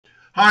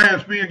Hi,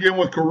 it's me again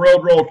with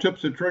Corel Draw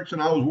Tips and Tricks,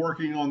 and I was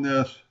working on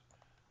this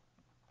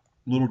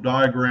little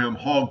diagram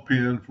hog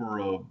pen for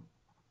a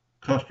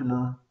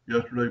customer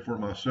yesterday for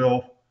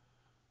myself,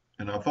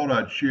 and I thought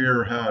I'd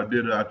share how I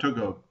did it. I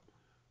took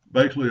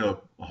basically a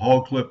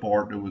hog clip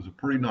art that was a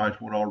pretty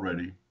nice one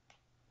already,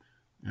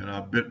 and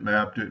I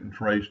bitmapped it and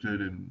traced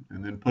it and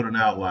then put an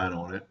outline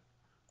on it.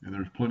 And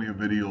there's plenty of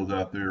videos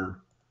out there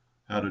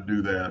how to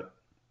do that.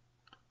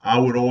 I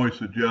would always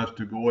suggest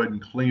to go ahead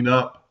and clean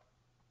up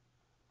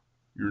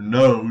your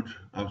nodes,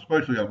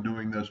 especially I'm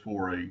doing this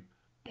for a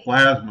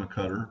plasma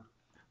cutter,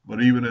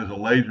 but even as a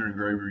laser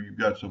engraver, you've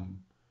got some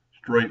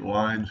straight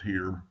lines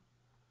here.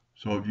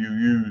 So if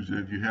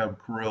you have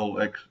Corel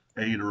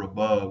X8 or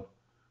above,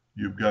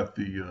 you've got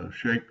the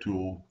shape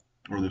tool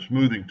or the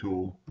smoothing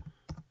tool,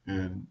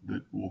 and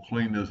that will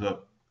clean this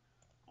up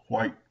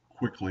quite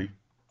quickly.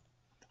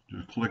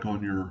 Just click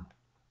on your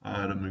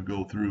item and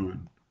go through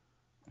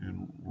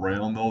and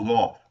round those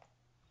off.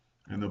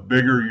 And the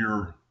bigger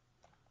your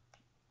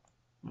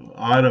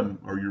item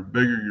or your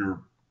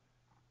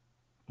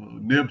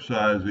nib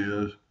size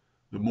is,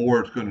 the more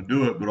it's going to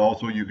do it. But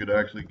also you could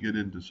actually get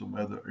into some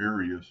other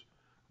areas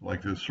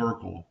like this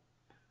circle,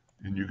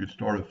 and you could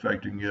start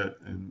affecting it,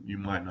 and you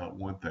might not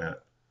want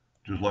that.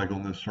 Just like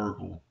on this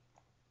circle.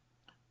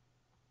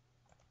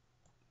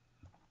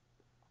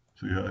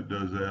 See how it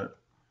does that?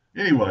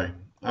 Anyway,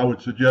 I would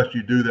suggest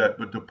you do that.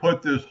 But to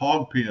put this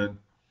hog pen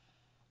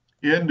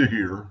into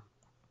here,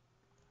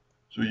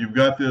 so you've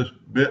got this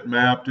bit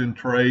mapped and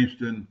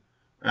traced and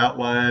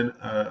outlined,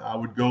 I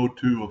would go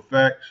to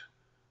Effects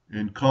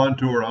and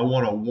Contour. I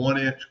want a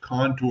 1-inch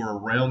contour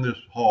around this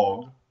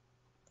hog.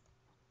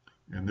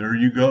 And there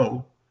you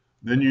go.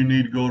 Then you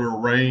need to go to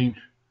Arrange,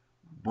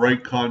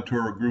 Break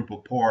Contour Group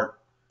Apart.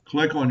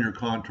 Click on your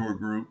contour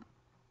group.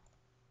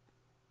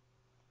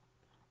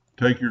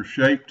 Take your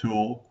shape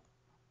tool,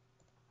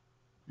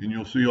 and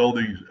you'll see all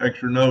these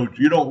extra nodes.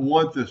 You don't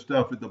want this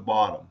stuff at the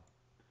bottom.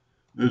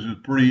 This is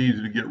pretty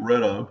easy to get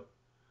rid of.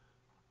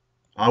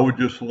 I would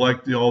just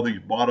select all these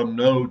bottom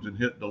nodes and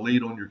hit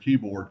delete on your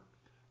keyboard.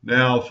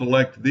 Now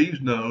select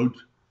these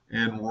nodes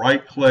and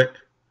right click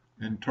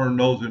and turn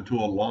those into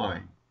a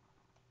line.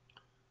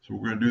 So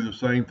we're going to do the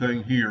same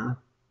thing here.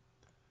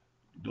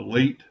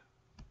 Delete.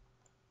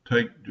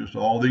 Take just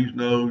all these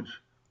nodes,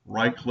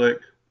 right click,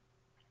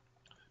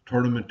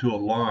 turn them into a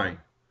line.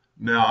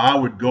 Now I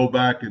would go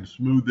back and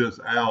smooth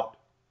this out.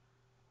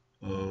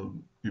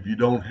 If you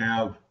don't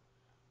have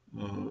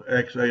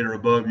X8 or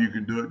above, you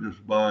can do it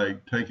just by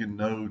taking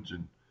nodes,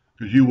 and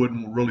because you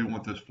wouldn't really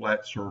want this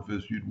flat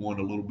surface, you'd want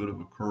a little bit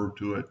of a curve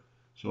to it.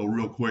 So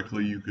real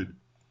quickly you could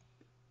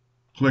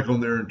click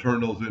on there and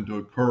turn those into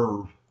a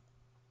curve,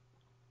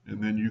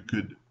 and then you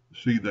could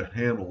see the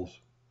handles,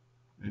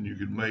 and you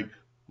could make,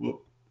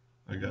 whoop,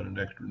 I got an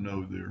extra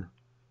node there.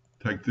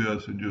 Take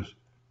this and just,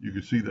 you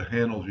can see the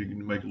handles, you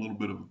can make a little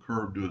bit of a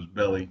curve to his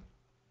belly.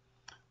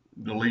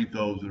 Delete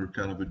those that are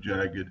kind of a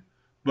jagged.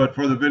 But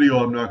for the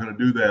video, I'm not going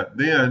to do that.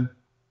 Then,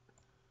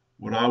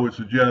 what I would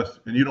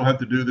suggest, and you don't have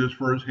to do this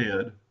for his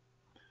head,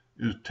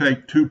 is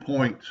take 2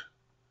 points,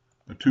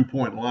 a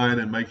 2-point line,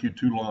 and make you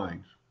 2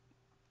 lines.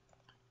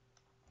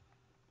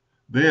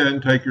 Then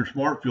take your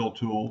Smart Fill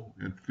tool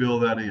and fill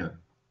that in.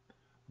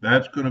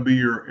 That's going to be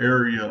your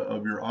area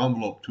of your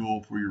envelope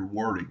tool for your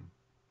wording.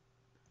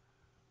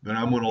 Then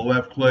I'm going to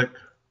left click,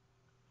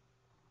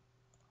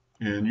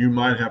 and you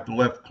might have to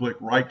left click,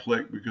 right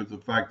click, because the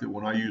fact that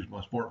when I use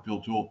my Smart Fill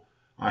tool,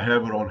 I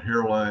have it on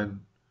hairline,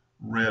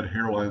 red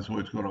hairline, so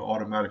it's going to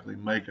automatically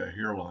make a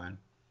hairline.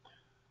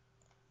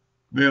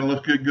 Then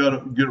let's get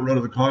rid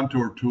of the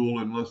contour tool,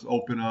 and let's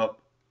open up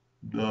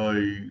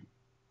the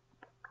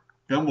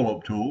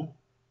envelope tool.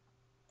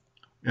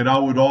 And I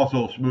would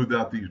also smooth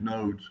out these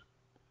nodes.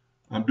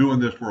 I'm doing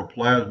this for a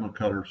plasma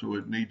cutter, so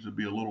it needs to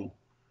be a little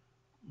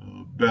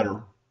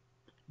better.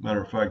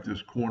 Matter of fact,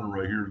 this corner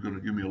right here is going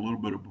to give me a little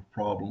bit of a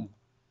problem.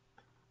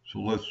 So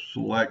let's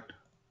select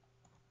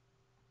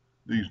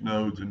these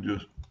nodes and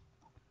just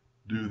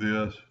do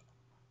this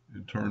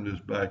and turn this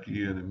back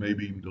in, and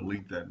maybe even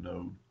delete that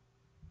node.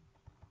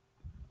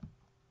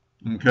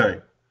 Okay,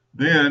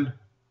 then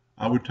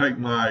I would take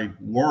my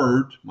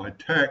words, my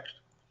text,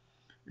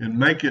 and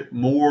make it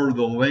more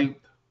the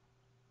length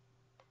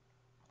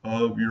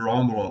of your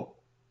envelope.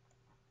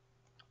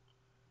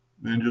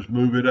 Then just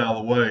move it out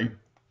of the way.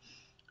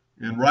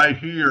 And right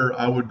here,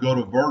 I would go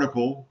to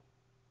vertical,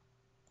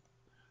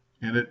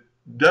 and it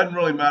doesn't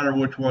really matter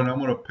which one. I'm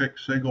going to pick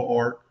single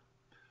arc.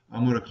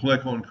 I'm going to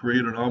click on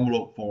create an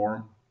envelope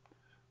form.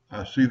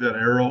 I see that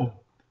arrow,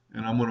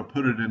 and I'm going to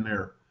put it in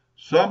there.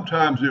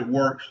 Sometimes it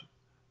works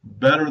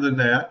better than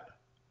that,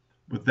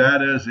 but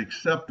that is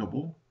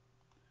acceptable.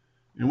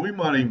 And we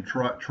might even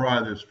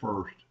try this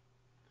first.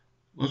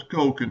 Let's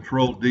go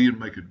Control D and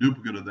make a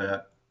duplicate of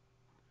that.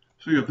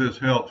 See if this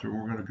helps, or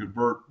we're going to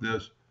convert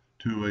this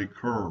to a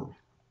curve.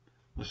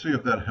 Let's see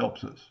if that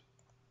helps us.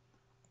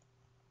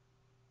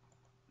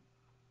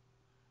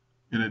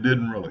 And it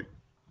didn't really.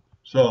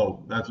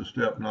 So that's a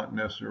step not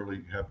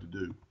necessarily have to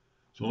do.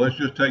 So let's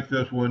just take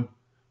this one,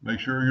 make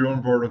sure you're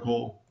on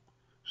vertical,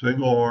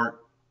 single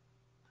arc,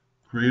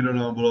 create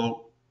an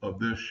envelope of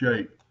this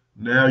shape.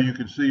 Now you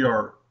can see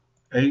our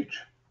H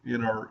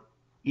and our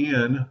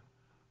N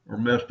are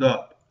messed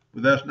up,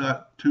 but that's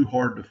not too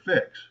hard to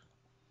fix.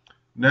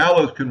 Now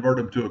let's convert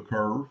them to a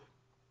curve.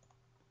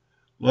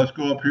 Let's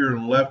go up here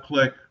and left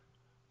click,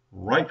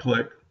 right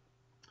click.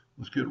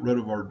 Let's get rid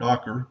of our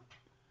Docker.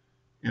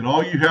 And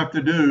all you have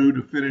to do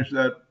to finish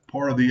that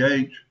part of the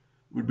H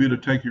would be to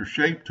take your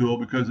shape tool,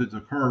 because it's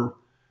a curve,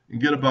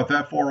 and get about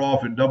that far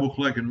off and double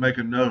click and make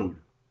a node.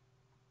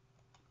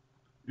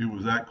 It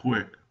was that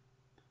quick.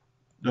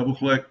 Double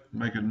click,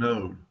 make a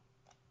node.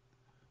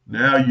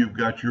 Now you've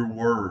got your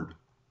word.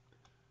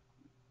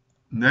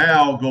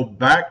 Now go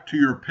back to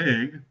your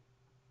pig.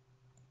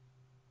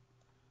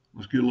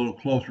 Let's get a little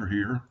closer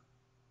here.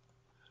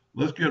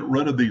 Let's get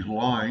rid of these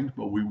lines,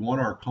 but we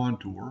want our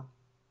contour.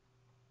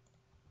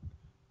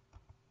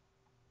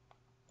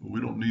 But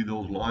we don't need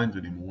those lines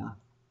anymore.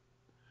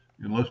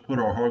 And let's put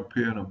our hog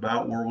pen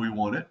about where we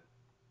want it.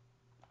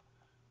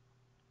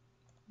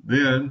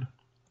 Then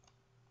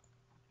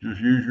just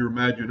use your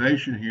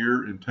imagination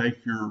here and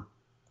take your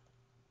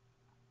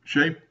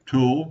shape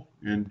tool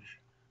and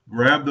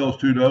grab those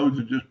two nodes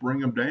and just bring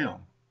them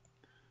down.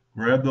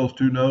 Grab those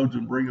two nodes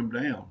and bring them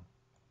down.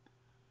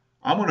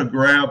 I'm going to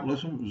grab,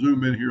 let's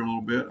zoom in here a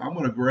little bit. I'm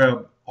going to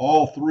grab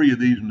all three of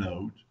these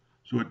nodes,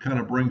 so it kind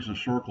of brings the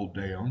circle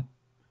down.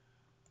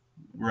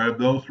 Grab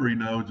those three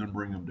nodes and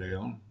bring them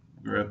down.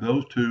 Grab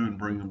those two and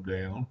bring them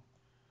down.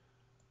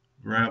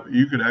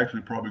 You could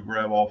actually probably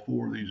grab all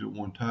four of these at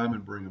one time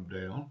and bring them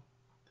down.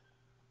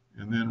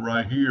 And then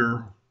right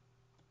here,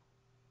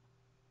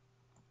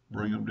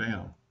 bring them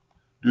down.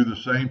 Do the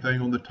same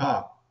thing on the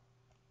top.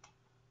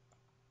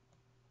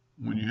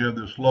 When you have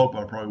this slope,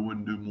 I probably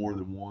wouldn't do more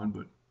than one,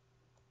 but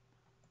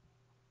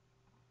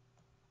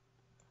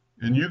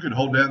and you can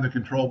hold down the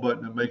control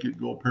button and make it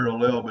go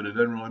parallel, but it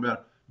doesn't really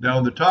matter. Now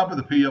on the top of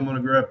the P, I'm going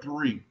to grab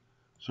 3.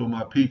 So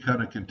my P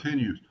kind of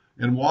continues.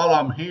 And while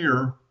I'm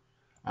here,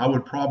 I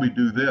would probably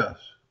do this.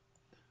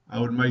 I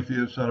would make the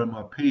inside of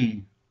my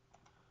P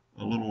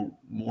a little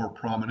more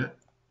prominent.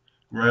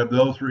 Grab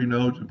those 3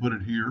 nodes and put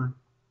it here.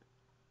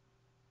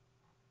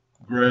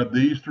 Grab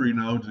these 3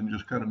 nodes and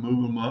just kind of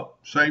move them up.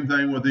 Same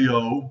thing with the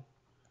O.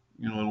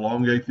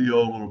 Elongate the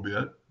O a little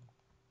bit.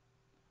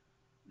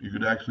 You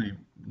could actually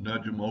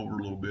nudge them over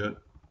a little bit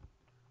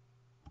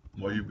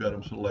while you've got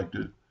them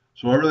selected.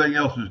 So everything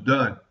else is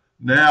done.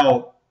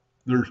 Now,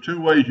 there's 2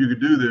 ways you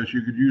could do this.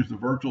 You could use the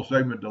virtual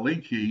segment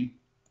delete key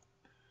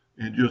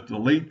and just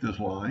delete this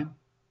line.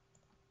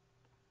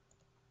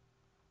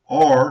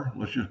 Or,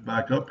 let's just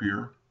back up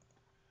here.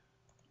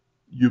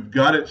 You've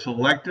got it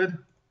selected.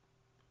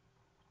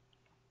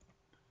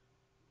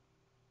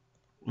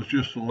 Let's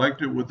just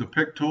select it with the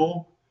pick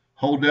tool.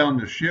 Hold down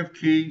the shift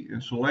key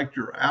and select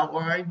your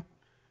outline.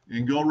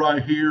 And go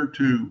right here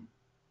to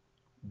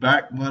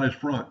back minus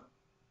front.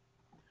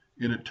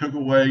 And it took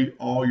away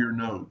all your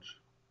nodes.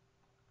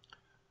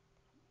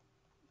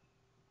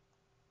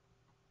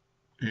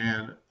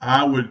 And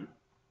I would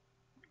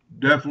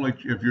definitely,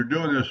 if you're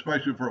doing this,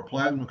 especially for a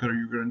plasma cutter,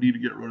 you're going to need to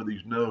get rid of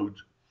these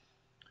nodes.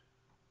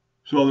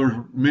 So there's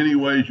many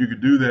ways you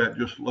could do that.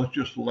 Let's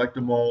just select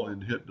them all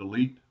and hit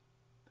delete.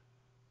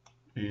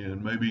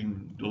 And maybe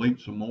delete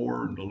some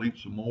more and delete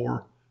some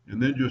more.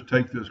 And then just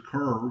take this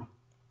curve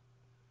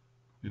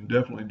and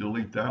definitely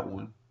delete that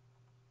one.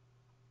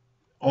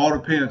 All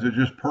depends. It's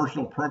just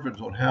personal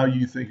preference on how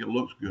you think it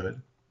looks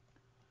good.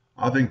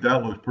 I think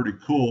that looks pretty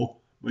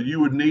cool, but you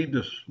would need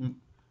to,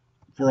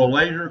 for a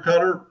laser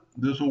cutter,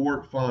 this will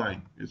work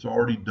fine. It's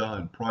already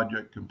done,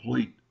 project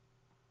complete.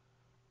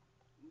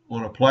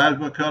 On a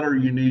plasma cutter,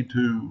 you need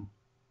to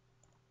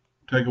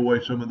take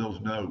away some of those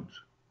nodes.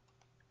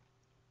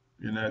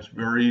 And that's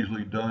very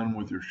easily done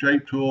with your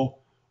shape tool,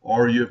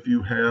 or if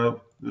you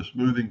have the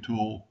smoothing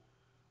tool,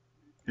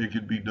 it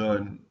could be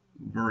done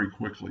very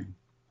quickly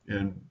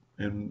and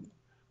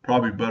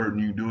probably better than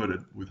you do it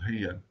with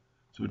hand.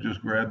 So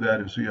just grab that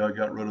and see how I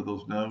got rid of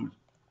those nodes.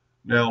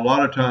 Now, a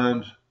lot of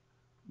times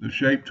the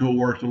shape tool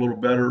works a little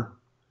better.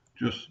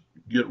 Just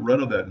get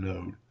rid of that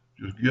node.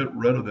 Just get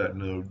rid of that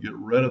node. Get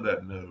rid of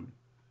that node.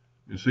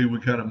 And see,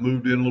 we kind of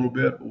moved in a little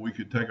bit, but we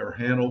could take our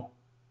handle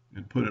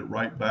and put it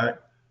right back.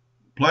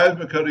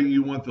 Plasma cutting,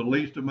 you want the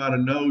least amount of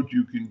nodes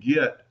you can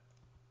get.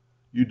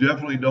 You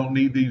definitely don't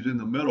need these in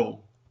the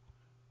middle.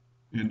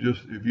 And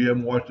just, if you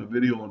haven't watched a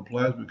video on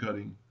plasma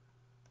cutting,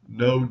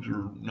 nodes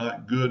are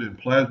not good in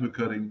plasma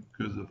cutting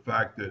because of the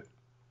fact that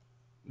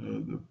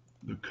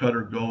the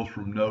cutter goes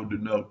from node to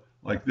node.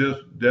 Like this,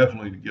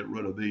 definitely to get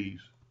rid of these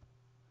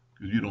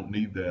because you don't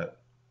need that.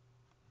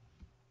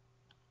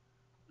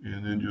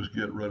 And then just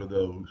get rid of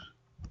those.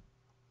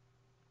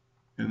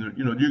 And there,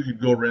 you could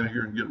go around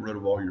here and get rid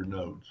of all your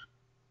nodes.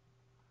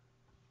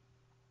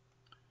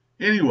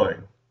 Anyway,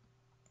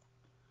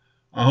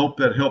 I hope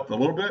that helped a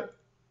little bit.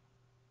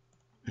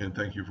 And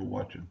thank you for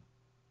watching.